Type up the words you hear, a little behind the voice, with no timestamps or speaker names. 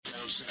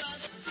Yeah.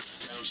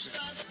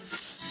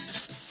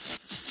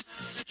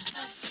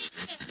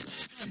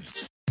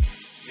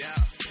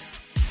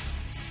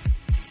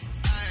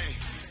 Hey.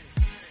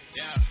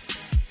 Yeah.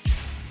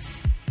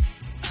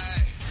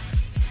 Hey.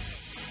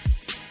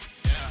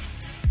 Yeah.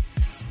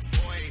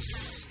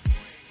 Boys.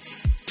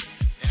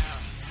 Yeah.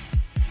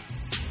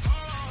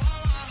 Hold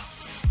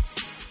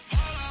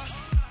on.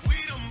 We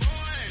them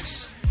boys.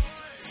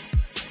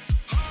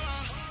 Hold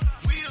on.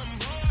 We them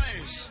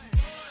boys.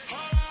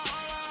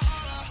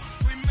 Hold on.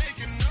 We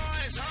making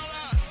noise. Hold on.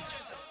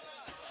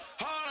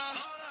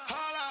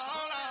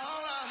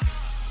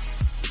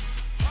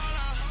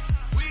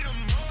 We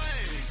them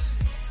boys.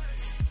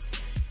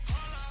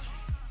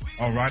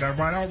 All right.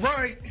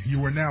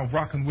 You are now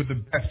rocking with the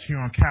best here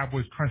on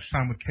Cowboys Crunch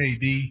Time with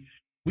KD.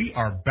 We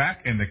are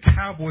back, and the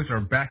Cowboys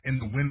are back in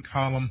the win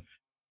column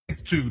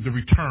thanks to the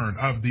return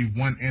of the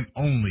one and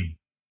only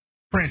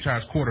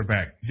franchise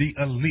quarterback, the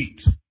elite,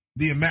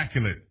 the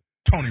immaculate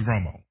Tony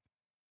Romo.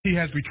 He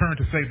has returned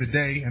to save the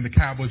day, and the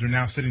Cowboys are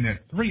now sitting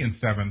at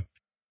 3-7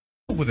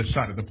 with a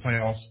shot at the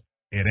playoffs.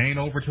 It ain't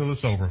over till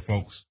it's over,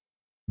 folks.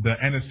 The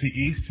NFC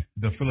East,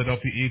 the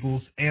Philadelphia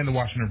Eagles, and the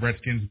Washington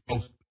Redskins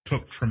both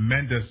took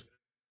tremendous,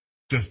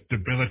 just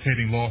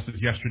debilitating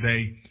losses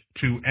yesterday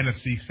to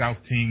NFC South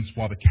teams,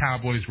 while the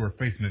Cowboys were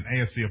facing an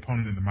AFC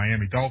opponent in the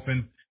Miami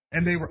Dolphins,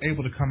 and they were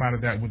able to come out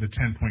of that with a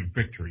 10-point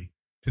victory.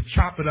 To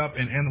chop it up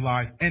and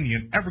analyze any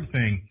and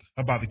everything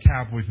about the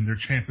Cowboys and their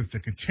chances to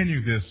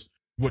continue this,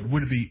 what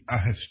would be a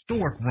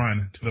historic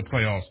run to the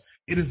playoffs,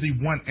 it is the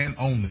one and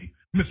only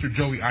Mr.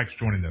 Joey Ickes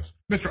joining us.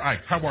 Mr.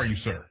 Ickes, how are you,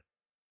 sir?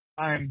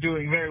 I'm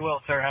doing very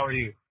well, sir. How are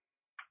you?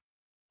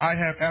 I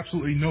have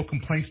absolutely no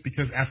complaints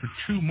because after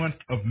 2 months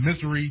of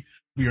misery,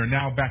 we are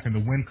now back in the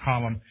win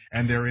column,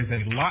 and there is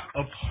a lot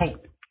of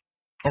hope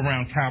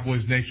around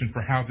Cowboys Nation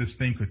for how this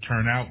thing could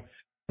turn out.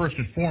 First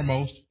and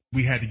foremost,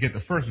 we had to get the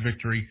first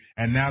victory,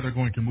 and now they're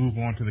going to move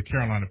on to the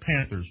Carolina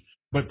Panthers.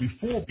 But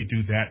before we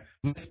do that,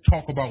 let's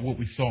talk about what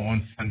we saw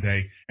on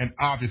Sunday, and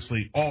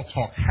obviously all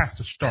talk has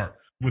to start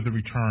with the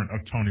return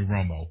of Tony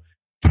Romo.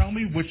 Tell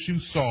me what you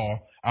saw.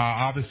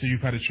 Obviously,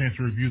 you've had a chance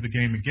to review the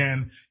game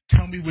again.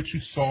 Tell me what you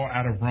saw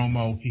out of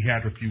Romo. He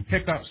had a few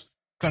hiccups.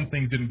 Some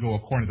things didn't go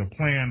according to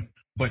plan,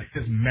 but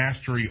his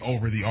mastery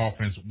over the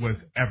offense was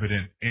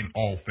evident in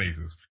all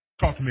phases.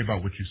 Talk to me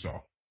about what you saw.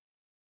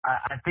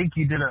 I think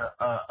you did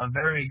a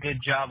very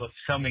good job of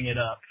summing it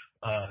up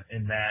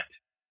in that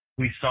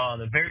we saw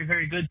the very,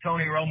 very good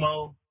Tony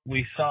Romo.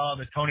 We saw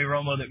the Tony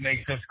Romo that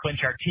makes us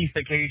clench our teeth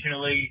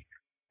occasionally,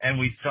 and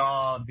we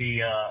saw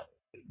the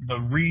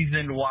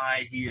reason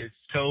why he is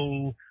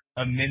so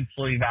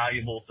immensely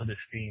valuable to this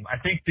team. I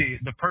think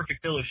the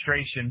perfect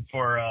illustration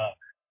for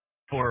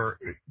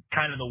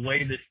kind of the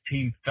way this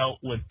team felt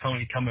with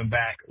Tony coming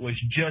back was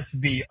just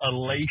the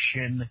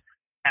elation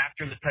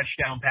after the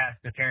touchdown pass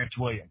to Terrence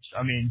Williams.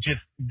 I mean,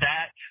 just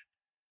that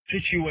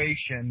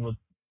situation with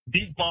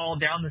deep ball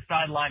down the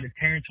sideline to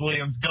Terrence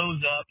Williams,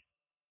 goes up,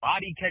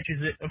 body catches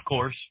it, of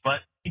course,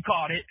 but he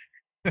caught it,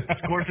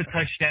 scores a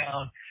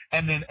touchdown,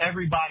 and then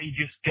everybody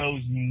just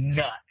goes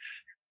nuts.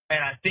 And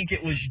I think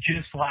it was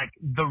just like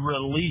the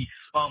release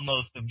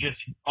almost of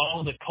just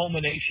all the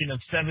culmination of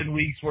 7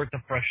 weeks worth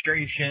of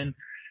frustration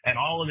and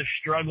all of the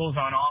struggles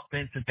on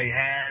offense that they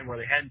had where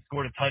they hadn't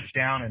scored a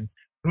touchdown and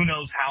who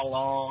knows how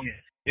long.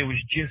 It was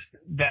just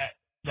that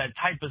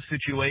type of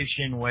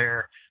situation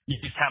where you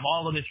just have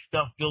all of this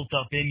stuff built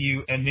up in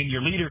you, and then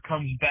your leader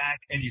comes back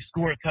and you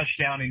score a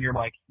touchdown and you're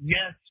like,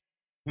 yes,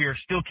 we are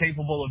still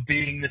capable of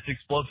being this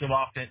explosive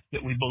offense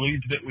that we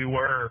believed that we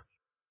were.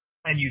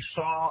 And you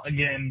saw,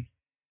 again,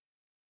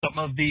 some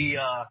of the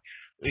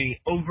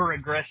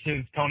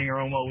over-aggressive Tony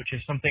Romo, which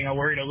is something I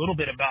worried a little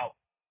bit about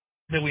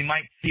that we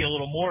might see a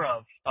little more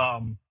of.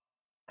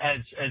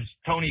 As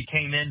Tony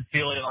came in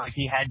feeling like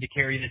he had to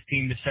carry this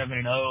team to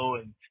 7-0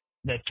 and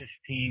that this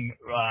team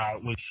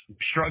was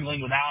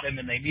struggling without him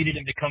and they needed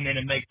him to come in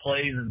and make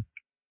plays. And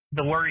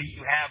the worry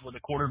you have with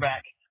a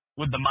quarterback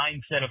with the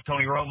mindset of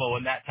Tony Romo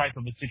in that type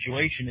of a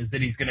situation is that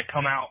he's going to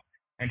come out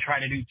and try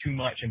to do too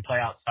much and play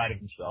outside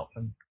of himself.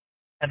 And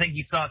I think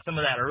you saw some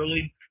of that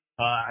early.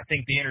 I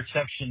think the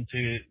interception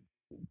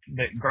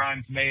that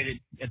Grimes made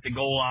at the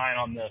goal line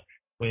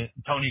when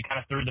Tony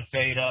kind of threw the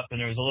fade up and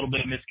there was a little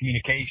bit of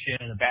miscommunication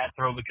and a bad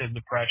throw because of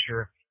the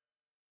pressure.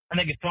 I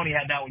think if Tony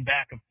had that one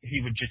back, he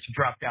would just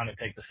drop down and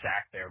take the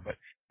sack there. But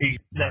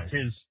that's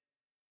his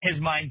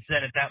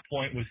mindset at that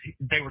point was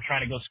they were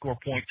trying to go score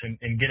points and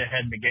get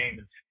ahead in the game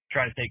and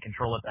try to take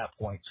control at that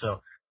point. So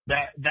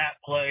that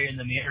play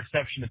and then the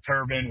interception to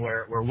Turbin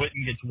where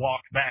Witten gets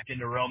walked back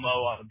into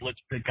Romo on a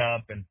blitz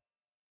pickup and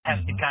has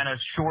to kind of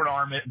short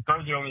arm it and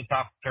throws it over the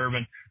top of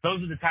Turbin.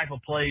 Those are the type of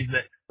plays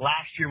that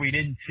last year we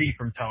didn't see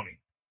from Tony,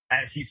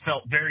 as he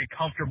felt very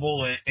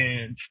comfortable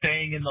in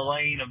staying in the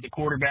lane of the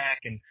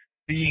quarterback and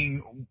being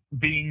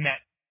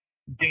that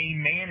game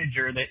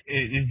manager that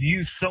is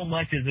used so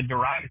much as a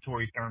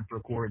derogatory term for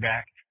a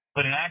quarterback.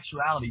 But in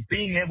actuality,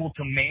 being able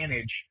to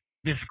manage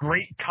this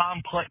great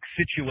complex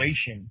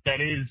situation that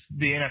is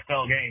the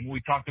NFL game.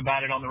 We talked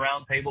about it on the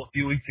roundtable a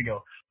few weeks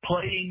ago.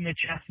 Playing the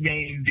chess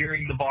game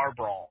during the bar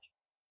brawl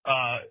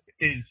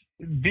is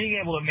being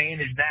able to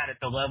manage that at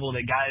the level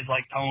that guys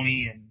like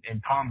Tony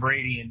and Tom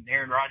Brady and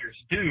Aaron Rodgers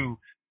do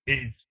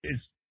is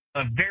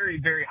a very,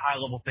 very high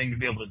level thing to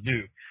be able to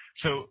do.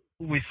 So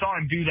we saw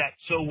him do that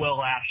so well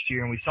last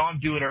year, and we saw him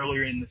do it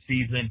earlier in the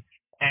season,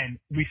 and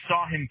we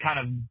saw him kind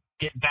of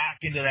get back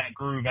into that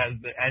groove as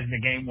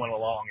the game went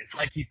along. It's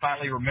like he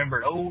finally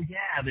remembered, oh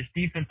yeah, this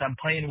defense I'm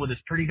playing with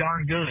is pretty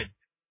darn good.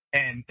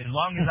 And as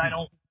long as I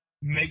don't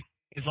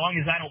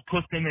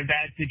put them in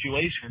bad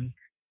situations,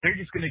 they're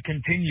just going to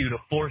continue to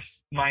force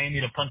Miami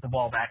to punt the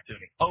ball back to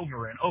me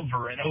over and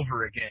over and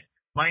over again.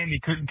 Miami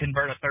couldn't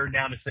convert a third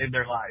down to save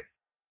their life.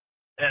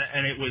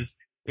 And it was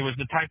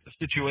the type of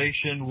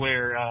situation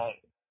where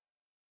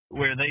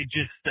they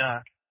just,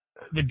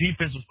 the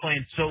defense was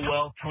playing so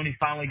well. Tony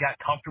finally got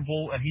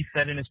comfortable, and he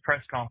said in his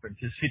press conference,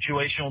 his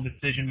situational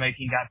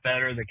decision-making got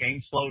better. The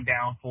game slowed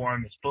down for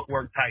him. His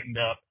footwork tightened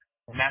up.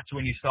 And that's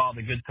when you saw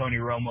the good Tony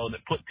Romo that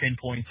put 10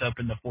 points up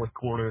in the fourth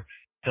quarter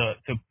to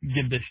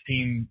give this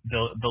team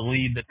the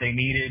lead that they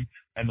needed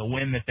and the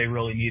win that they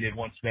really needed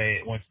once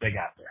they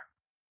got there.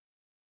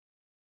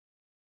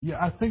 Yeah,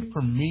 I think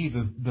for me,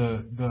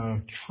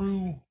 the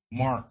true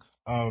mark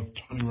of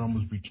Tony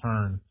Romo's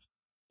return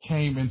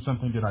came in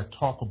something that I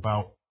talk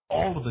about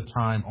all of the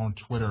time on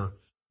Twitter,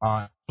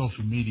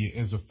 social media,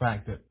 is the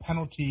fact that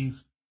penalties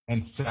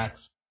and sacks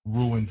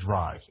ruin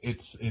drives.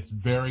 It's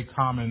very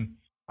common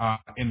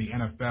in the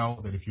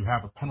NFL that if you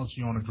have a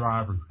penalty on a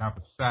drive or you have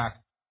a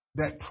sack,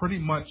 that pretty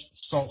much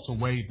salts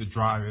away the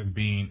drive as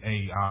being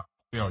a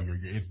failure.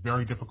 It's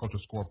very difficult to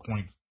score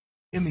points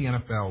in the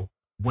NFL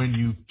when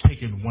you've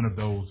taken one of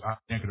those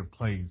negative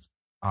plays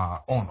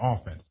on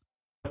offense.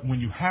 But when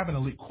you have an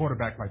elite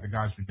quarterback like the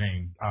guys you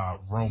named,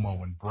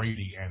 Romo and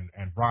Brady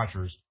and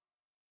Rodgers,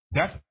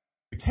 that's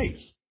the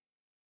case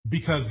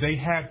because they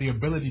have the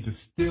ability to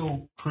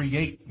still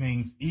create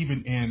things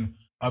even in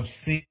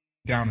obscene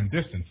down and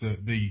distance.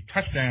 The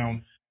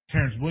touchdown,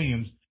 Terrence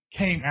Williams,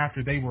 came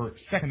after they were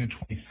 2nd and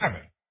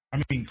 27. I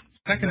mean,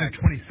 2nd and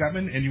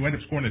 27, and you end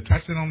up scoring a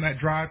touchdown on that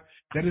drive.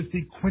 That is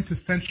the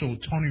quintessential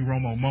Tony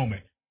Romo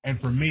moment. And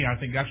for me, I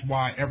think that's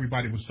why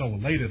everybody was so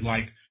elated.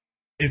 Like,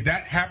 if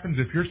that happens,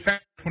 if you're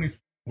 2nd and 27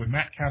 with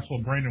Matt Castle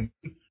and Brandon,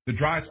 the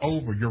drive's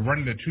over. You're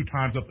running it 2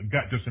 times up the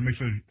gut just to make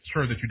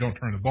sure that you don't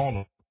turn the ball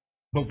over.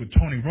 But with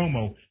Tony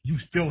Romo, you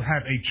still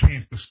have a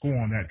chance to score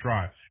on that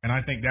drive. And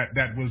I think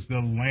that was the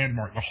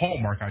landmark, the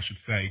hallmark, I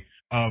should say,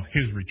 of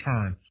his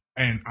return.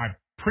 And I'm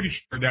pretty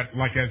sure that,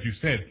 like as you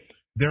said,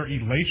 their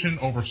elation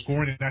over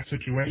scoring in that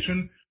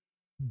situation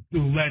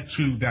led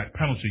to that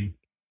penalty.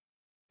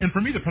 And for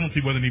me, the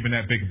penalty wasn't even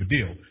that big of a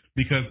deal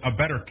because a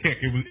better kick,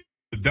 it was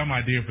a dumb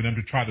idea for them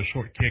to try the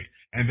short kick,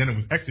 and then it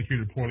was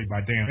executed poorly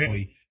by Dan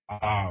Bailey,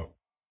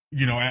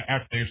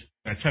 after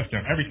that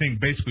touchdown. Everything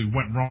basically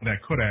went wrong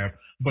that could have,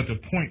 but to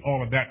point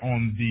all of that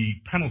on the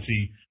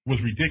penalty was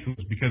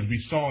ridiculous because we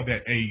saw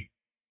that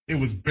it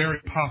was very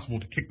possible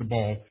to kick the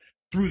ball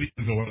through the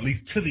end zone, or at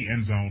least to the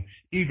end zone,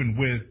 even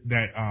with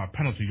that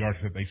penalty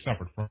yardage that they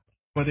suffered from.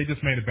 But they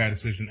just made a bad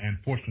decision, and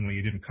fortunately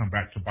it didn't come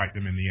back to bite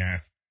them in the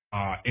ass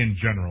in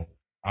general.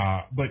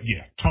 But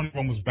yeah, Tony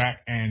Romo's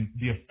back, and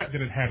the effect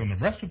that it had on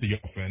the rest of the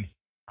offense,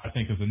 I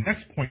think, is the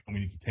next point we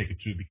need to take it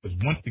to, because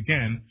once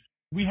again,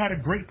 we had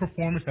a great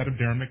performance out of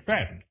Darren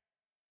McFadden.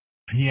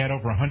 He had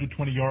over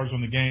 120 yards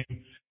on the game.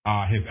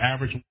 His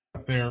average was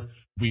up there.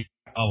 We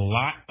had a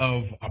lot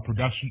of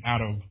production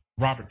out of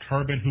Robert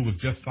Turbin, who was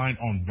just signed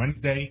on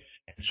Wednesday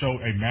and showed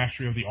a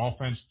mastery of the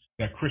offense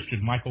that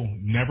Christian Michael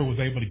never was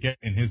able to get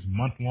in his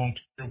month-long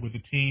tenure with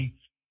the team.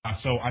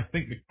 So I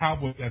think the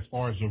Cowboys, as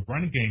far as the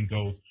running game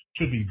goes,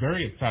 should be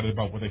very excited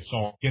about what they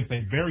saw against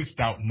a very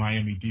stout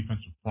Miami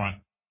defensive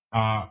front.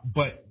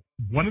 But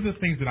one of the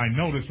things that I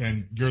noticed,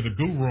 and you're the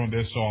guru on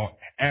this, so I'll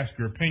ask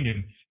your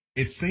opinion,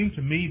 it seemed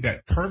to me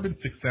that Turbin's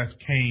success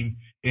came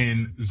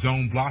in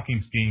zone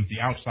blocking schemes, the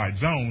outside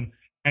zone,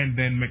 and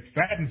then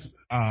McFadden's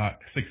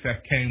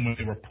success came when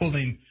they were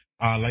pulling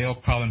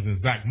La'el Collins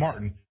and Zach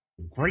Martin.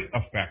 Great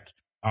effect.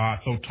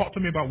 So talk to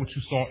me about what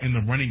you saw in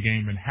the running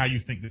game and how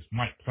you think this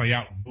might play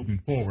out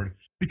moving forward,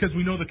 because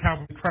we know the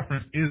Cowboys'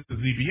 preference is the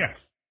ZBS.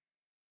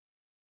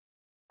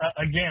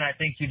 Again, I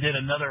think you did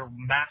another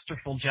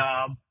masterful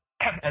job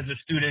as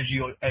astute as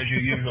you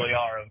usually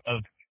are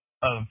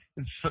of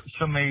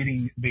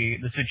summating the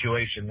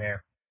situation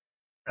there.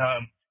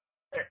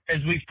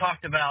 As we've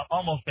talked about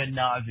almost ad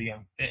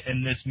nauseum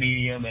in this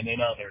medium and in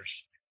others,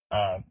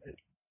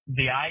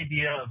 the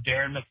idea of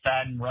Darren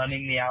McFadden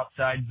running the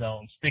outside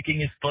zone, sticking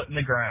his foot in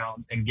the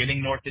ground, and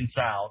getting north and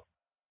south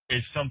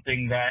is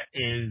something that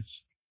is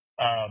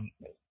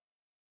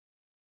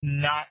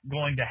not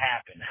going to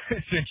happen,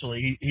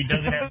 essentially. He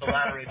doesn't have the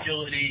lateral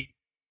agility.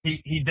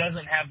 He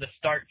doesn't have the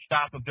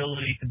start-stop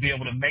ability to be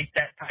able to make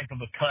that type of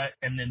a cut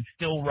and then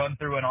still run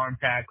through an arm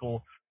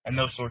tackle and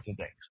those sorts of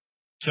things.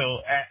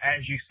 So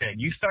as you said,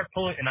 you start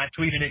pulling, and I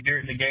tweeted it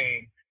during the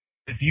game,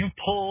 If you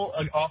pull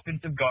an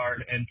offensive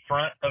guard in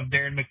front of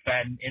Darren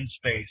McFadden in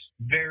space,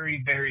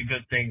 very, very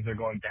good things are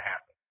going to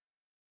happen.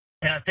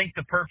 And I think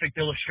the perfect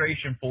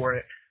illustration for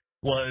it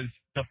was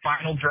the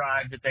final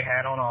drive that they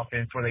had on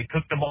offense where they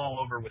took the ball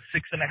over with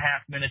 6.5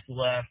 minutes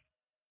left.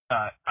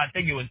 I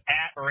think it was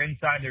at or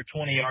inside their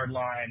 20-yard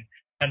line.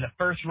 And the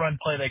first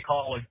run play they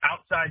call was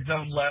outside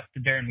zone left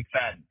to Darren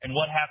McFadden. And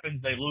what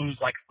happens? They lose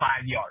like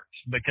 5 yards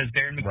because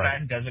Darren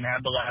McFadden doesn't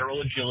have the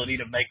lateral agility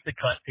to make the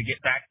cut to get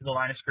back to the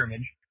line of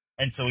scrimmage.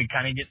 And so he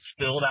kind of gets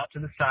spilled out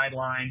to the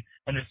sideline.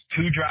 And there's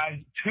 2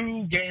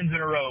 games in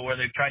a row where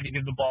they've tried to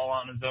give the ball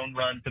on his own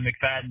run to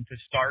McFadden to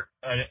start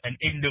an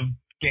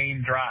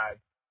end-of-game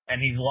drive. And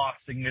he's lost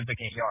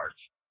significant yards.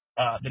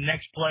 The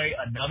next play,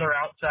 another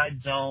outside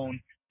zone,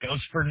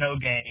 goes for no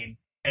gain.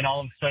 And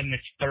all of a sudden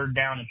it's 3rd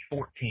down and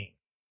 14.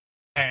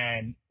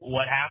 And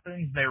what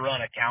happens? They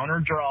run a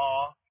counter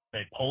draw.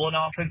 They pull an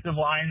offensive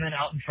lineman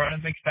out in front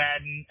of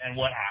McFadden. And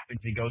what happens?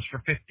 He goes for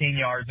 15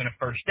 yards and a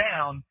first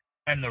down.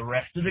 And the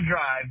rest of the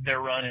drive,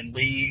 they're running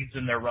leads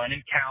and they're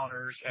running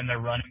counters and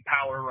they're running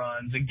power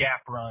runs and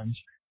gap runs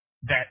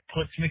that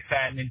puts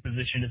McFadden in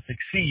position to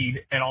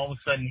succeed. And all of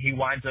a sudden he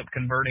winds up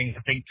converting,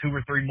 I think, 2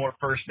 or 3 more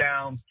first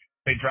downs.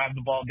 They drive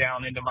the ball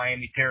down into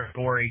Miami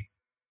territory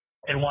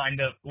and wind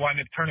up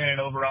turning it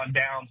over on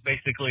downs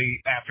basically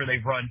after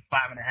they've run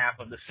 5.5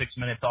 of the 6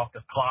 minutes off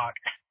the clock,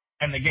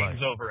 and the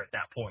game's over at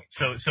that point.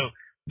 So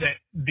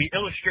the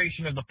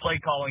illustration of the play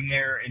calling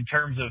there in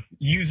terms of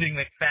using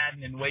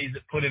McFadden in ways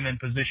that put him in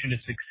position to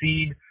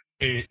succeed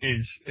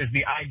is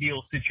the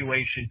ideal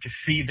situation to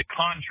see the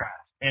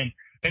contrast.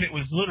 And it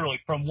was literally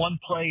from one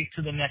play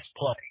to the next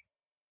play.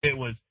 It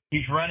was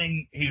he's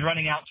running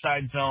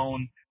outside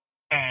zone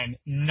and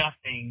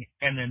nothing,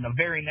 and then the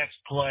very next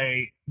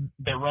play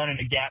they're running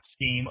a gap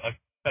scheme,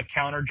 a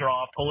counter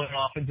draw, pulling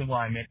an offensive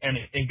lineman, and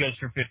it goes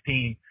for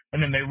 15.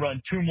 And then they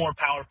run 2 more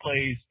power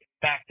plays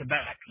back to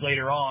back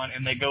later on,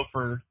 and they go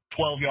for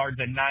 12 yards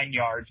and 9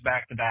 yards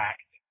back to back.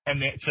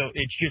 And then, so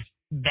it's just,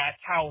 that's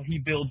how he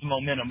builds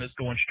momentum, is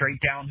going straight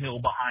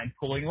downhill behind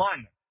pulling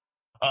linemen.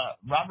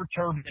 Robert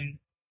Turbin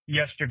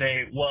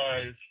yesterday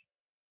was,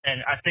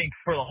 and I think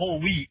for the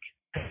whole week,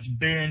 has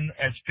been,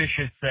 as Fish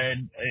has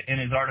said in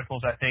his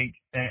articles, I think,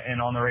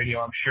 and on the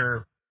radio, I'm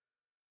sure,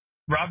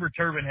 Robert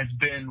Turbin has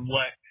been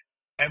what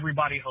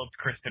everybody hoped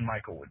Christine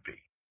Michael would be.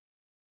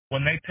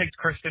 When they picked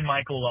Christine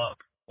Michael up,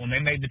 when they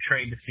made the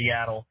trade to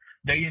Seattle,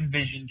 they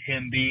envisioned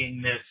him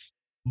being this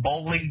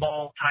bowling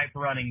ball type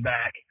running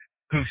back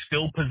who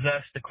still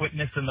possessed the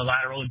quickness and the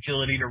lateral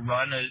agility to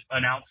run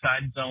an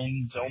outside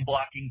zone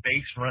blocking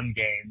base run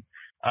game,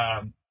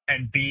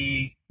 and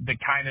be the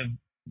kind of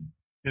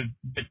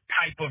the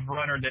type of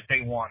runner that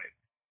they wanted.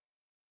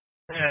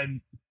 And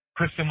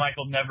Christine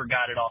Michael never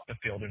got it off the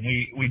field. And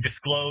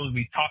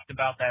we talked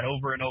about that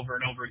over and over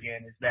and over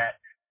again, is that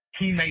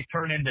he may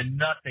turn into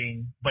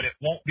nothing, but it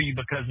won't be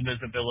because of his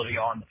ability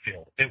on the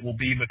field. It will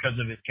be because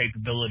of his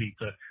capability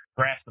to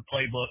grasp the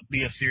playbook,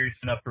 be a serious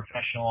enough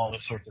professional, all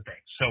those sorts of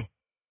things. So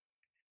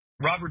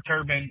Robert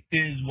Turbin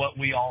is what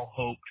we all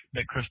hoped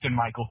that Christine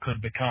Michael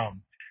could become.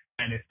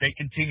 And if they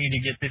continue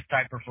to get this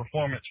type of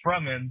performance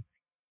from him,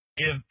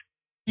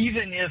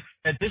 even if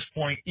at this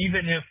point,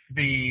 even if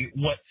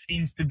what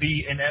seems to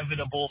be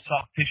inevitable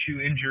soft tissue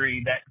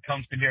injury that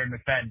comes to Darren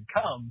McFadden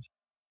comes,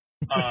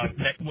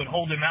 that would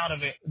hold him out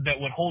of it, that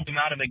would hold him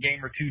out of a game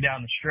or 2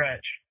 down the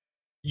stretch,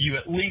 you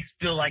at least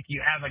feel like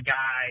you have a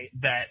guy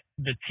that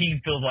the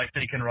team feels like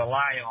they can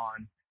rely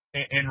on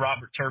in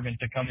Robert Turbin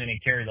to come in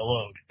and carry the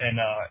load.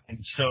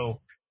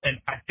 And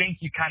I think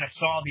you kind of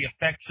saw the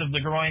effects of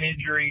the groin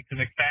injury to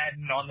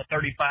McFadden on the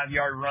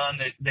 35-yard run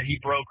that he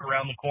broke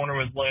around the corner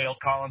with Lael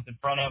Collins in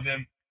front of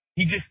him.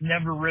 He just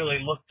never really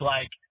looked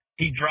like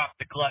he dropped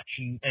the clutch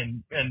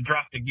and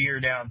dropped the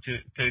gear down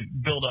to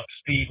build up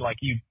speed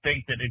like you'd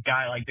think that a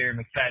guy like Darren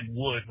McFadden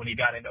would when he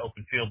got into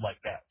open field like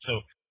that.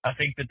 So I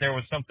think that there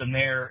was something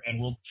there,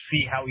 and we'll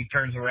see how he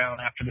turns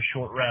around after the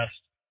short rest.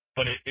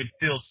 But it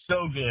feels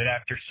so good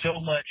after so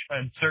much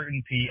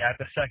uncertainty at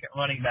the second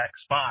running back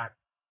spot,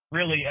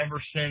 really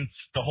ever since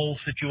the whole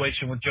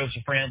situation with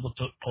Joseph Randle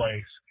took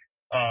place.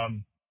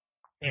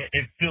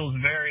 It feels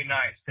very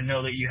nice to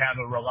know that you have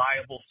a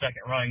reliable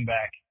second running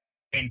back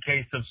in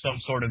case of some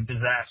sort of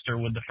disaster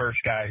with the first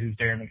guy, who's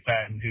Darren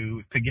McFadden,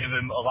 who, to give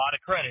him a lot of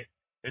credit,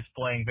 is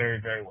playing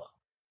very, very well.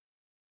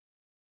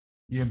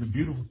 Yeah, the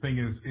beautiful thing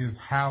is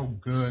how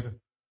good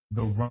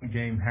the run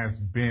game has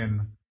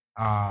been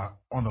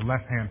on the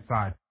left-hand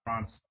side.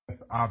 Ron Smith,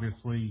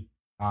 obviously,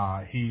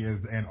 he is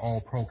an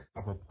all-pro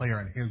caliber player,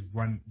 and his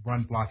run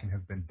blocking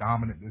has been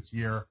dominant this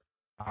year.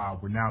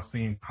 We're now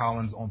seeing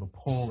Collins on the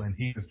pull, and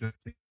he is just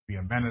to be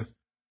a menace.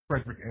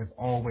 Frederick, as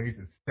always,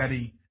 is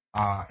steady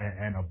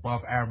and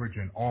above average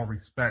in all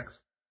respects.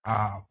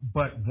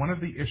 But one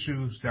of the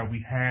issues that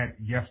we had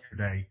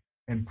yesterday,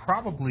 and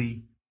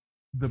probably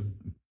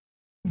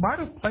might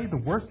have played the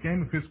worst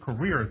game of his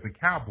career as a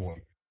Cowboy,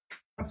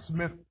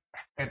 Smith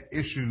had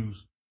issues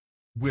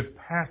with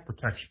pass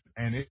protection,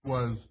 and it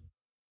was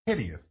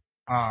hideous.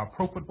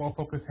 Pro Football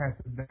Focus has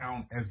it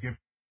down as giving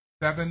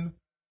 7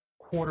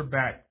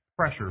 quarterback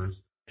pressures,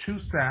 2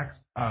 sacks,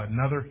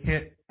 another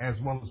hit, as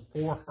well as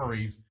 4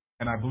 hurries,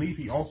 and I believe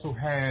he also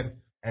had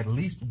at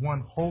least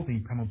 1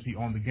 holding penalty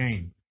on the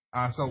game.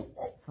 So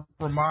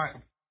from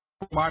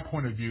my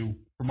point of view,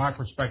 from my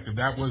perspective,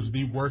 that was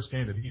the worst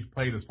game that he's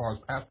played as far as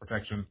pass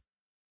protection,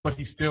 but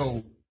he's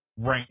still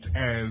ranked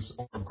as,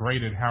 or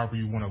graded, however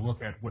you want to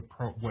look at what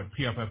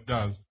PFF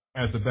does,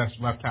 as the best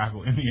left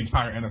tackle in the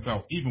entire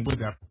NFL, even with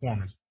that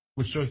performance,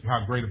 which shows you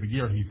how great of a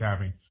year he's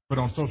having. But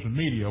on social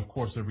media, of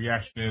course, the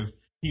reaction is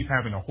he's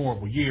having a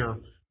horrible year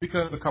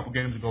because a couple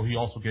games ago he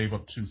also gave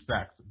up 2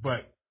 sacks.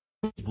 But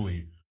please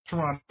believe,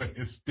 Teron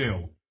is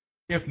still,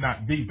 if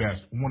not the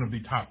best, one of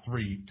the top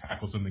 3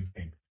 tackles in the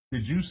game.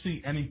 Did you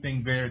see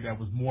anything there that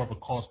was more of a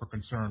cause for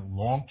concern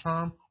long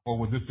term, or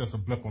was this just a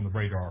blip on the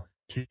radar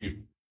to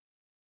you?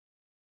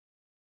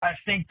 I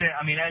think that,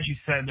 I mean, as you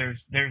said, there's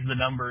the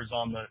numbers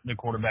on the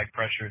quarterback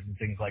pressures and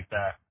things like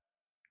that.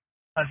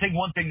 I think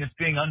one thing that's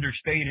being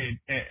understated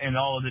in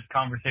all of this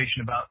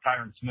conversation about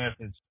Tyron Smith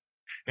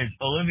is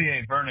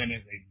Olivier Vernon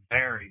is a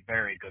very,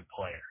 very good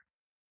player.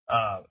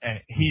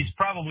 And he's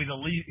probably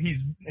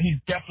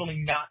he's definitely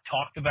not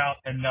talked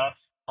about enough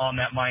on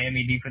that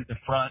Miami defensive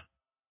front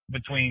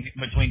between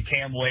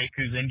Cam Wake,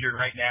 who's injured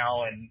right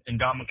now, and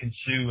Ndamukong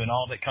Suh and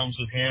all that comes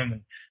with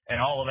him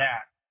and all of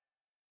that.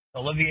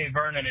 Olivier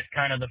Vernon is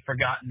kind of the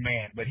forgotten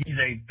man, but he's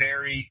a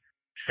very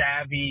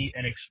savvy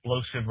and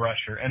explosive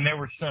rusher. And there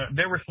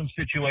were some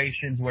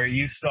situations where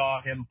you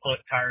saw him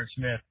put Tyron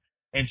Smith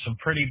in some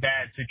pretty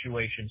bad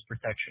situations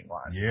protection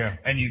wise. Yeah.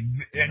 And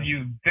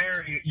you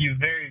very,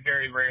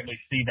 very rarely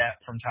see that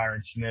from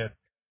Tyron Smith,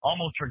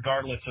 almost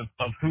regardless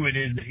of who it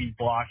is that he's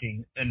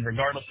blocking and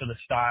regardless of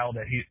the style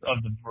that of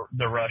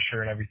the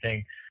rusher and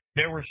everything.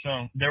 There were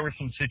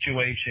some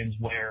situations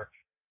where,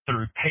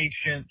 through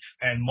patience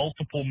and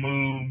multiple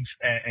moves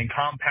and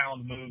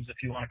compound moves, if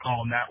you want to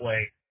call them that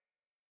way,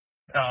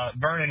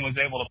 Vernon was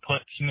able to put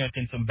Smith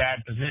in some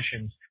bad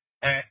positions,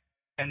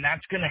 and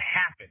that's going to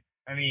happen.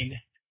 I mean,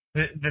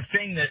 the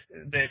thing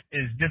that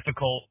is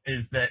difficult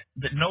is that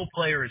no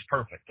player is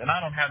perfect, and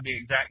I don't have the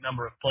exact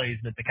number of plays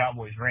that the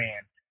Cowboys ran,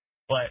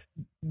 but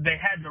they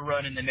had to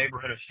run in the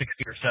neighborhood of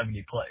 60 or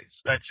 70 plays.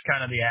 That's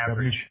kind of the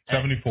average.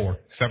 74.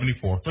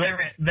 So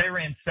they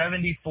ran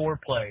 74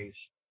 plays.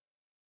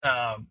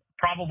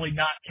 Probably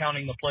not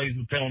counting the plays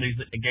with penalties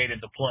that negated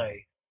the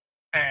play.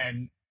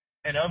 And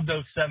of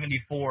those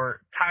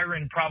 74,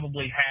 Tyron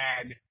probably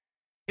had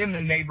in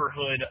the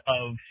neighborhood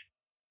of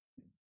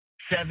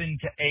 7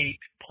 to 8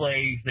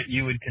 plays that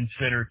you would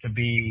consider to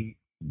be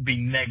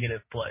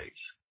negative plays.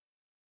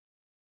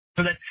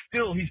 So that's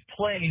still, he's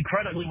playing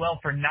incredibly well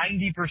for 90%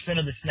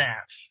 of the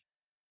snaps.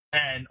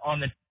 And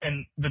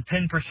the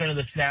 10% of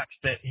the snaps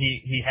that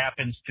he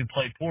happens to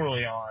play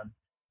poorly on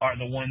are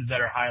the ones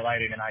that are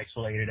highlighted and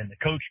isolated. And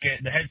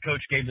the head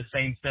coach gave the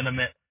same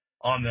sentiment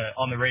on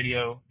the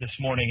radio this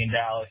morning in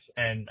Dallas.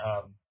 And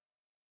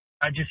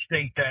I just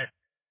think that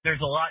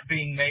there's a lot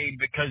being made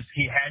because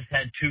he has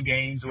had 2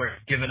 games where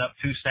he's given up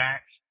 2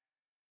 sacks.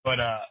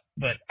 But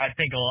I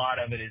think a lot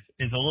of it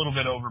is a little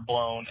bit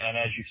overblown. And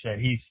as you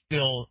said, he's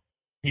still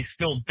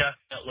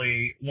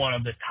definitely one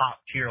of the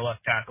top tier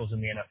left tackles in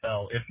the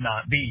NFL, if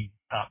not the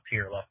top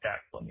tier left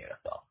tackle in the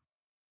NFL.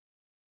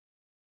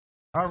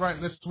 All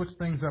right, let's switch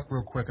things up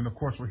real quick. And, of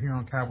course, we're here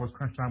on Cowboys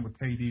Crunch Time with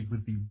KD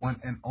with the one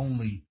and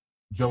only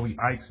Joey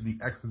Ickes,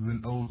 the X's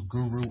and O's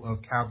guru of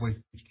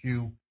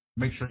CowboysHQ.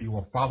 Make sure you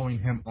are following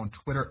him on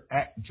Twitter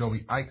at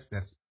Joey Ickes.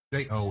 That's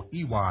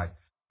JoeyIckes.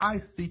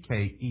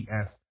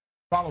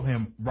 Follow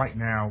him right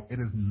now. It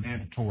is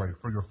mandatory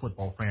for your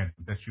football fans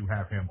that you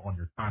have him on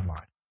your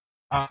timeline.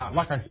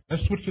 Like I said,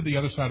 let's switch to the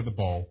other side of the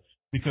ball,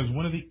 because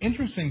one of the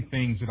interesting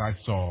things that I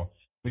saw,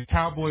 the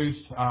Cowboys,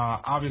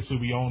 obviously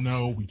we all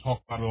know, we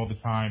talk about it all the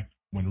time,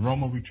 when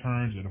Romo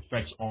returns, it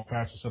affects all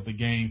facets of the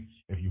game.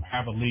 If you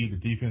have a lead,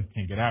 the defense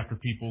can get after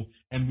people.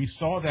 And we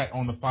saw that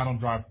on the final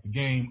drive of the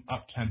game,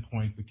 up 10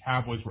 points. The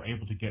Cowboys were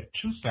able to get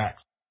 2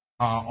 sacks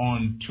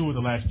on 2 of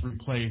the last 3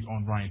 plays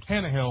on Ryan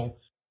Tannehill,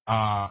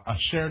 a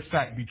shared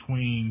sack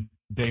between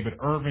David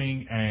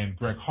Irving and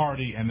Greg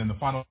Hardy, and then the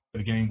final of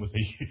the game was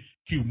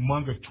a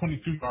humongous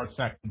 22-yard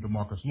sack from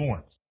DeMarcus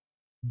Lawrence.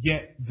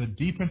 Yet the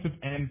defensive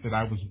end that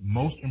I was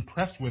most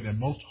impressed with and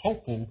most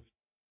hopeful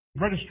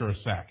register a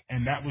sack,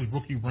 and that was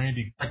rookie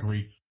Randy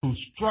Gregory, who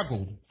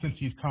struggled since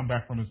he's come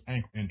back from his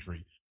ankle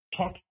injury.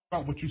 Talk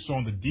about what you saw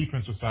on the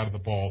defensive side of the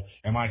ball.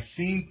 Am I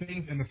seeing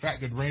things in the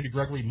fact that Randy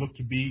Gregory looked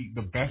to be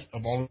the best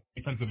of all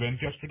defensive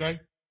ends yesterday?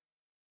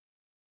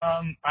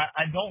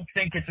 I don't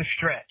think it's a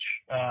stretch.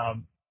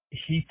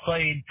 He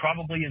played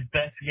probably his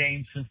best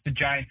game since the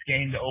Giants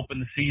game to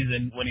open the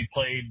season, when he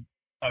played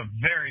a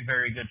very,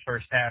 very good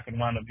first half and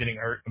wound up getting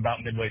hurt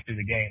about midway through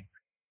the game.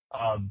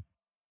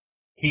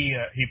 He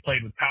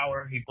played with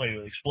power. He played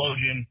with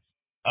explosion.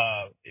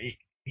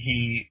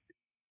 He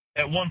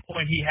at one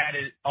point he had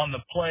it on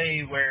the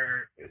play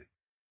where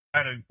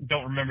I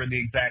don't remember the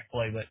exact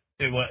play, but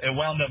it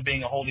wound up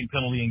being a holding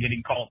penalty and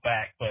getting called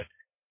back. But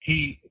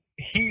he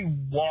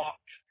walked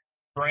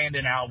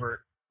Brandon Albert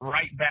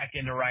right back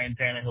into Ryan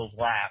Tannehill's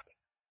lap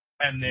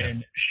and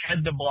then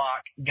shed the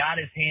block, got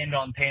his hand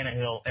on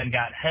Tannehill, and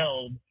got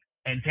held.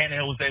 And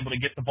Tannehill was able to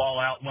get the ball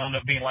out and wound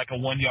up being like a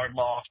 1-yard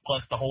loss,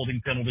 plus the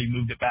holding penalty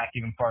moved it back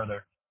even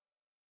farther.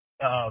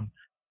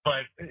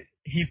 But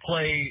he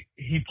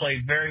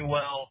played very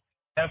well.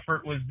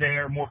 Effort was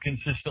there more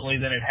consistently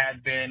than it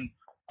had been.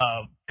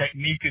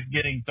 Technique is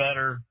getting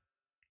better.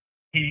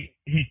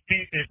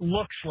 It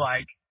looks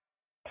like,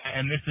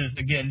 and this is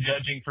again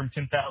judging from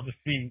 10,000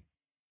 feet,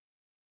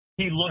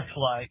 he looks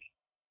like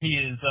he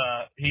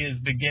is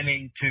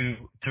beginning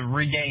to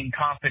regain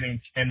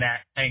confidence in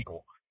that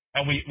ankle.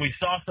 And we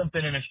saw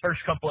something in his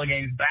first couple of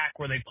games back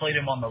where they played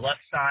him on the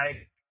left side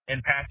in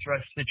pass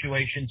rush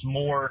situations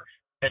more.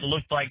 It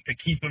looked like to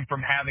keep him from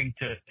having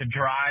to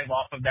drive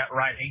off of that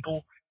right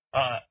ankle.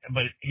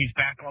 But he's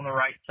back on the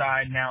right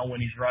side now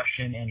when he's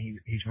rushing, and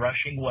he's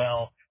rushing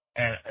well.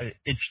 And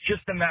it's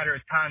just a matter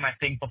of time, I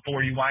think,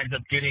 before he winds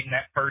up getting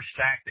that first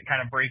sack that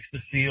kind of breaks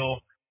the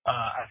seal.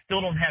 I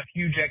still don't have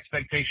huge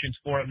expectations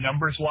for him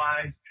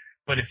numbers-wise.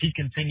 But if he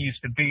continues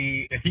to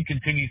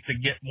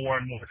get more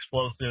and more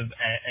explosive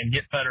and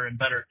get better and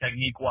better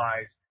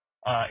technique-wise,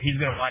 he's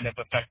going to wind up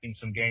affecting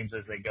some games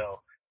as they go.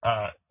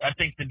 I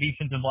think the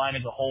defensive line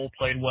as a whole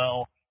played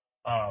well.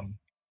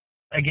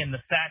 Again,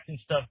 the sacks and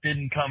stuff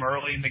didn't come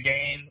early in the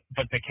game,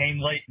 but they came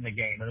late in the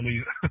game. And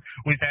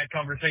we've had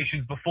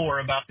conversations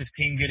before about this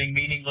team getting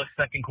meaningless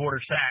second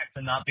quarter sacks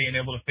and not being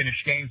able to finish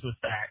games with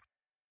sacks.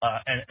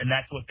 And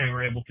that's what they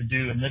were able to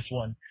do in this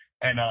one.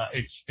 And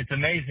it's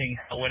amazing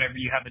how whenever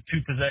you have a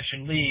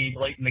 2-possession lead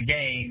late in the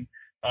game,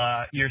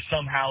 you're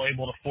somehow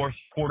able to force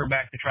the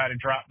quarterback to try to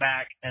drop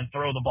back and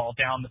throw the ball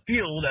down the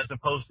field as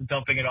opposed to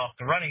dumping it off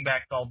to running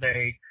backs all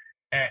day.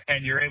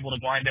 And you're able to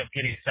wind up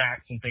getting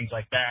sacks and things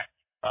like that,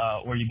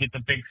 where you get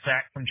the big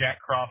sack from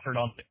Jack Crawford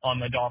on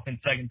the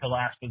Dolphins' second to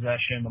last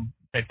possession.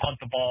 They punt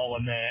the ball,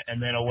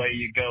 and then away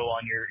you go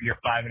on your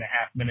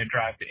 5.5-minute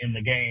drive to end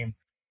the game.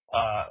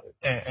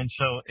 And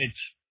so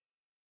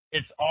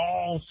it's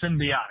all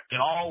symbiotic.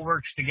 It all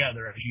works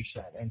together, as you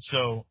said. And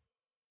so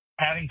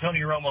having Tony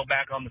Romo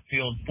back on the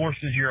field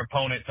forces your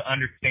opponent to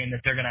understand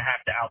that they're going to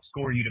have to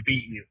outscore you to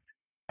beat you.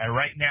 And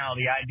right now,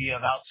 the idea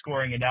of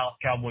outscoring a Dallas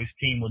Cowboys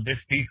team with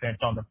this defense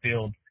on the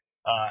field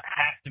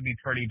has to be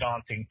pretty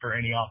daunting for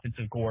any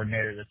offensive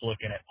coordinator that's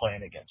looking at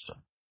playing against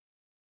them.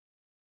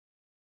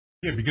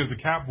 Yeah, because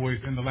the Cowboys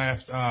in the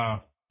last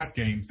 5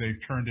 games, they've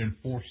turned in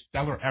 4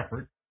 stellar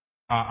efforts.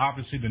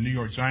 Obviously, the New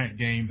York Giant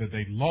game that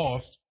they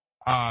lost,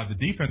 the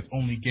defense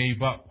only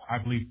gave up, I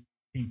believe,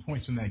 15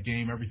 points in that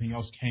game. Everything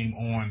else came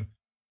on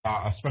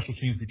a special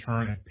teams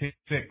return and pick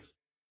 6.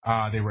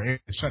 They were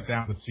able to shut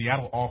down the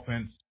Seattle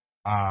offense.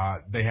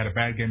 They had a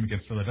bad game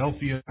against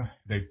Philadelphia.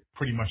 They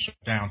pretty much shut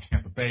down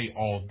Tampa Bay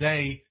all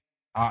day.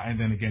 And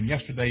then again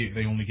yesterday,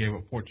 they only gave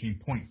up 14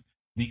 points.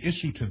 The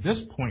issue to this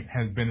point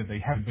has been that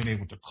they haven't been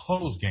able to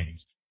close games.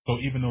 So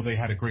even though they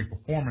had a great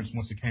performance,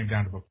 once it came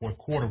down to the fourth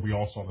quarter, we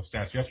all saw the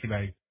stats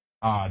yesterday.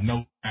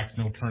 No sacks,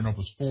 no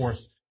turnovers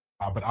forced.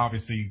 But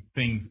obviously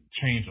things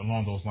changed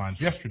along those lines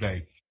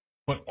yesterday.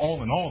 But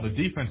all in all, the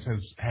defense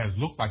has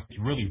looked like it's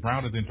really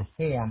rounded into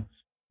form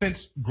since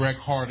Greg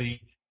Hardy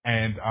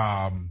and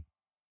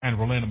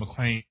Rolando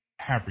McClain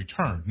have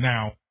returned.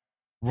 Now,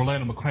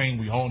 Rolando McClain,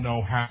 we all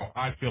know how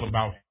I feel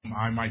about him.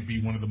 I might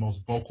be one of the most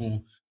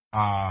vocal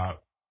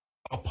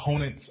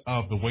opponents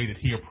of the way that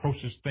he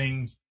approaches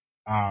things.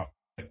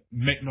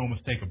 Make no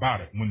mistake about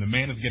it. When the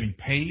man is getting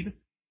paid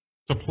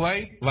to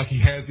play like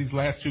he has these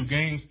last 2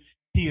 games,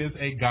 he is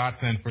a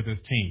godsend for this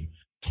team.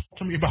 Talk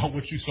to me about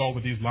what you saw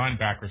with these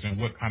linebackers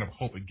and what kind of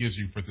hope it gives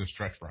you for this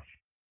stretch run.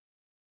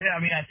 Yeah, I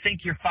mean, I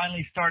think you're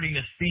finally starting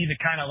to see the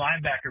kind of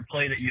linebacker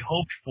play that you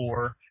hoped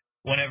for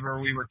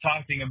whenever we were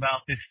talking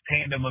about this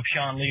tandem of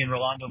Sean Lee and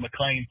Rolando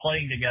McClain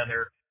playing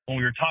together. When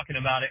we were talking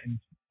about it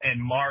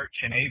in March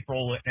and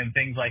April and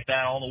things like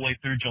that all the way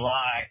through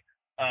July,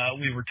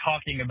 we were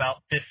talking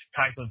about this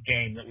type of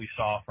game that we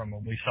saw from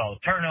them. We saw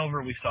the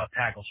turnover. We saw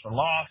tackles for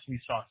loss. We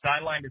saw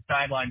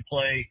sideline-to-sideline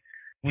play.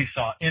 We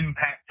saw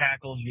impact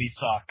tackles. We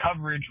saw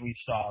coverage. We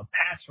saw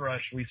pass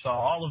rush. We saw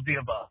all of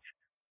the above.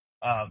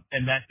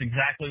 And that's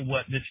exactly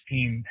what this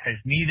team has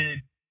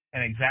needed and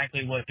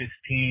exactly what this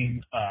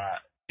team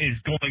is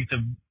going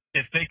to –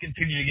 if they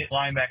continue to get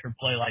linebacker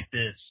play like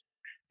this,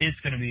 it's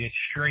going to be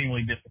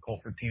extremely difficult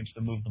for teams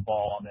to move the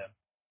ball on them.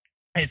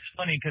 It's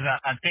funny because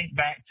I think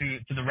back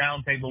to the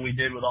roundtable we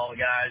did with all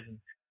the guys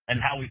and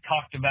how we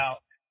talked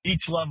about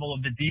each level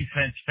of the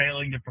defense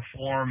failing to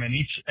perform, and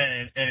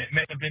it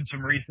may have been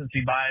some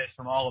recency bias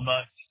from all of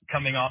us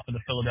coming off of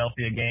the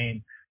Philadelphia game.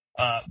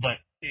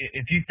 But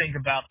if you think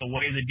about the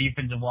way the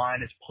defensive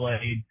line has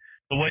played,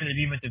 the way the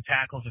defensive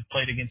tackles have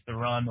played against the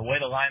run, the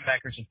way the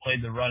linebackers have played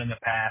the run in the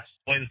past,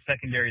 the way the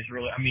secondary is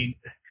really, I mean,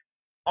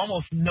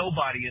 almost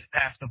nobody has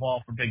passed the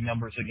ball for big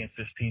numbers against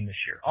this team this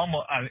year.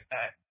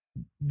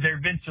 There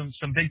have been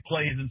some big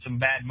plays and some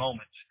bad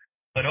moments.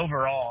 But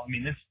overall, I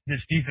mean,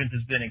 this defense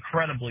has been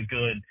incredibly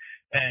good,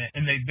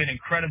 and they've been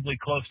incredibly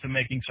close to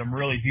making some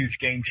really huge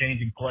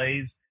game-changing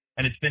plays.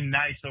 And it's been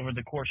nice over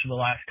the course of the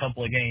last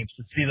couple of games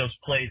to see those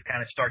plays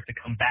kind of start to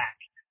come back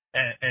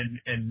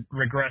and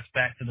regress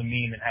back to the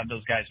mean and have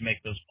those guys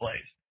make those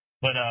plays.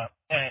 But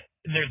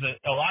there's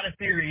a lot of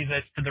theories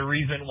as to the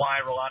reason why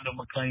Rolando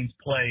McClain's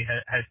play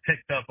has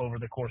picked up over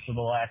the course of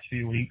the last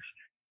few weeks.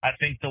 I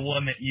think the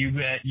one that you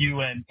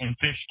and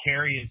Fish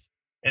carry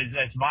is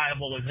as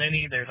viable as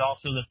any. There's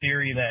also the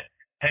theory that,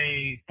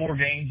 hey, 4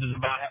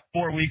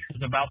 weeks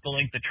is about the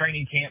length of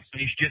training camp, so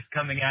he's just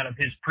coming out of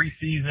his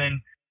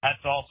preseason.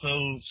 That's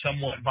also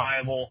somewhat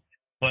viable.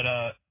 But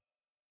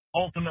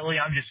ultimately,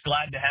 I'm just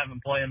glad to have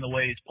him playing the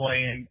way he's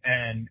playing,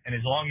 and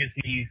as long as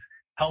he's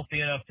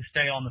healthy enough to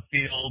stay on the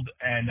field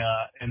and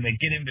they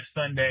get him to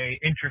Sunday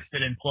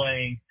interested in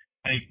playing,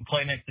 and he can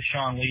play next to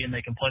Sean Lee and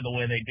they can play the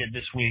way they did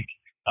this week,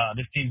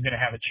 this team's going to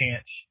have a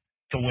chance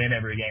to win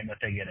every game that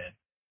they get in.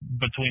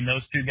 Between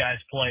those two guys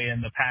playing,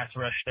 the pass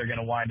rush they're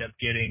going to wind up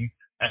getting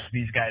as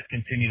these guys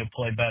continue to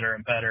play better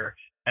and better,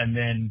 and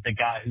then the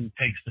guy who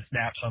takes the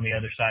snaps on the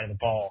other side of the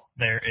ball,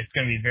 they're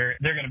going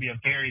to be a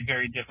very,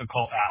 very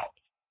difficult out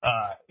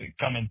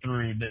coming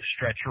through this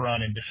stretch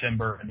run in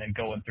December and then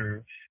going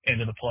through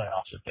into the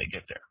playoffs if they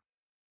get there.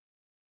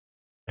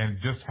 And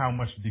just how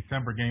much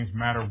December games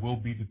matter will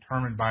be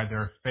determined by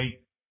their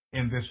fate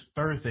in this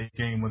Thursday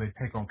game when they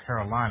take on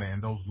Carolina,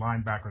 and those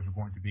linebackers are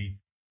going to be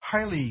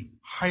highly,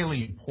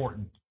 highly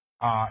important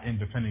in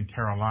defending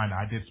Carolina.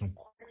 I did some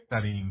quick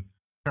studying.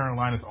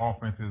 Carolina's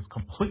offense is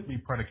completely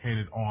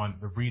predicated on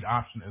the read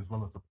option as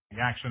well as the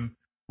play action,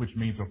 which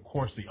means, of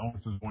course, the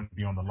onus is going to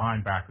be on the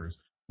linebackers.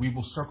 We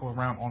will circle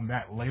around on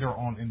that later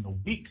on in the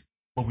week,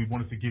 but we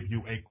wanted to give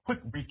you a quick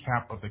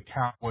recap of the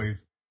Cowboys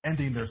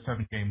ending their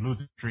 7-game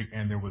losing streak,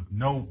 and there was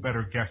no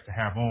better guest to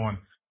have on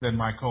than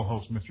my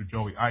co-host, Mr.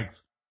 Joey Ickes.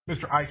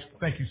 Mr. Ickes,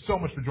 thank you so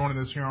much for joining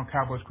us here on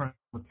Cowboys Crunch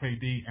with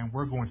KD, and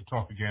we're going to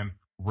talk again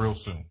real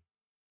soon.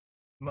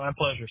 My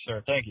pleasure,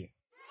 sir. Thank you.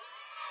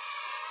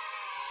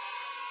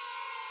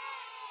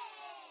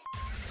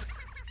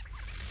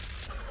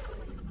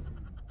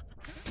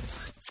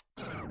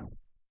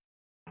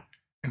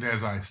 And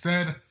as I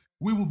said,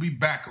 we will be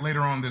back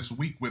later on this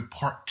week with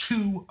part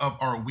 2 of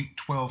our Week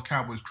 12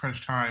 Cowboys Crunch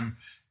Time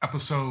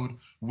episode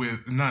with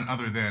none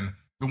other than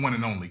the one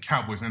and only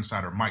Cowboys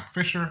insider Mike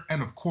Fisher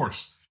and, of course,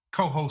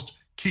 co-host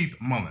Keith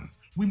Mullins.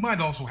 We might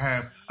also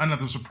have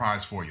another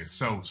surprise for you,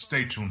 so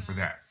stay tuned for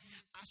that.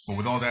 But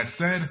with all that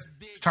said, it's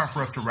time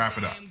for us to wrap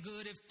it up.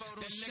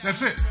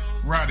 That's it.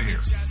 We're out of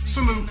here.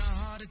 Salute.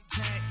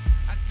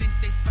 I think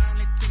they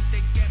finally think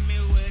they get me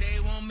where they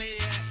want me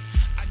at.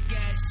 I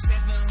got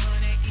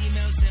 700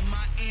 emails in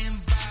my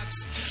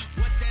inbox.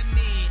 What that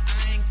mean?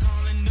 I ain't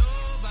calling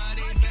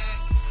nobody back.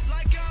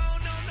 Like I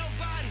don't know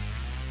nobody.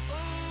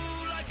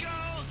 Ooh, like I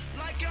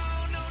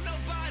don't know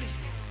nobody.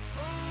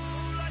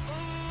 Ooh, like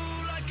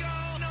I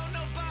don't know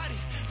nobody.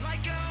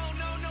 Like I don't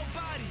know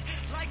nobody.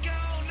 Like I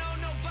don't know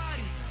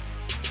nobody.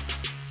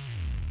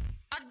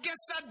 I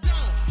guess I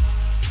don't.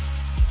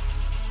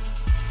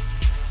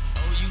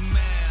 Oh, you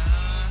mad,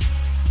 huh?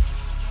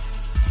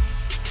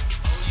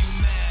 Oh, you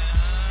mad,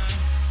 huh?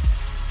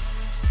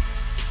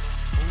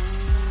 Ooh,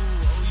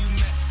 oh, you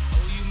mad,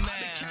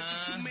 I've been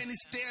catching too many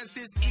stares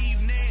this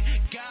evening.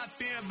 God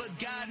fearing, but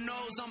God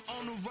knows I'm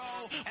on the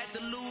road. At the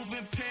Louvre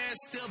in Paris,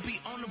 still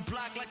be on the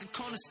block like a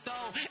corner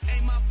store.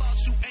 Ain't my fault,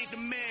 you ain't the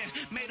man.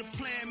 Made a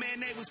plan, man,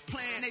 they was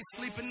playing. They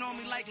sleeping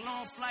on me like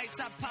long flights.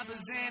 I pop a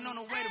Zan on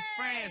the way to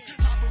France.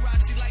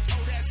 Paparazzi like,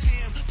 oh, that's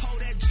him. Pour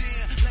that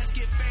gin, let's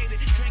get faded.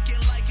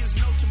 Drinking like it's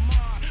no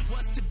tomorrow.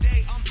 What's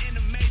today? I'm in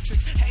the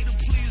Matrix. Hater,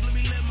 please let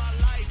me live my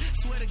life.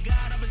 Swear to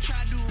God, I've been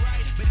trying to do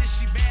right. But if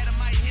she bad, I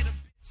might hit a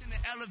bitch in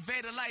the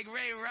elevator like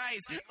Ray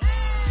Rice.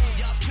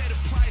 Y'all pay the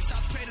price, I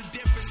pay the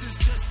difference. It's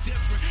just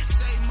different.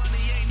 Save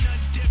money ain't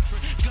nothing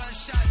different.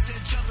 Gunshots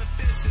and jumping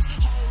fences.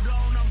 Hold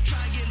on, I'm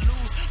trying to get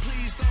loose.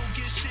 Please don't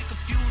get shit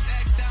confused.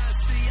 Ask Don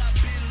C, I've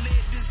been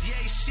lit. This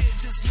yay shit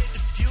just lit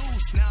the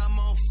fuse. Now I'm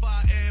on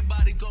fire,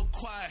 everybody go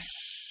quiet.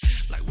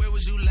 Like where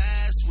was you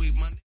last week,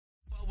 my nigga?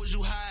 What was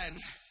you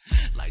hiding?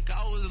 Like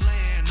I was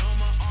laying on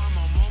my arm,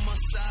 I'm on my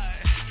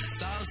side.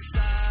 South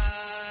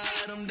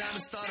side, I'm down to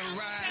start a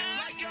ride.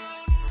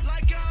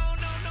 Like I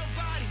don't know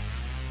nobody.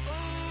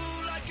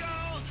 Ooh, like I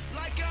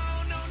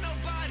don't know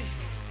nobody.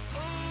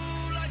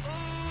 Ooh, like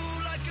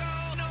I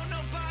don't know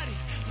nobody.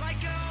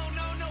 Like I don't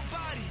know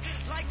nobody.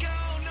 Like I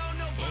don't know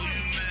nobody. Oh,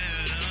 you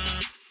mad,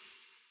 huh?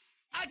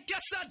 I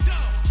guess I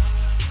don't.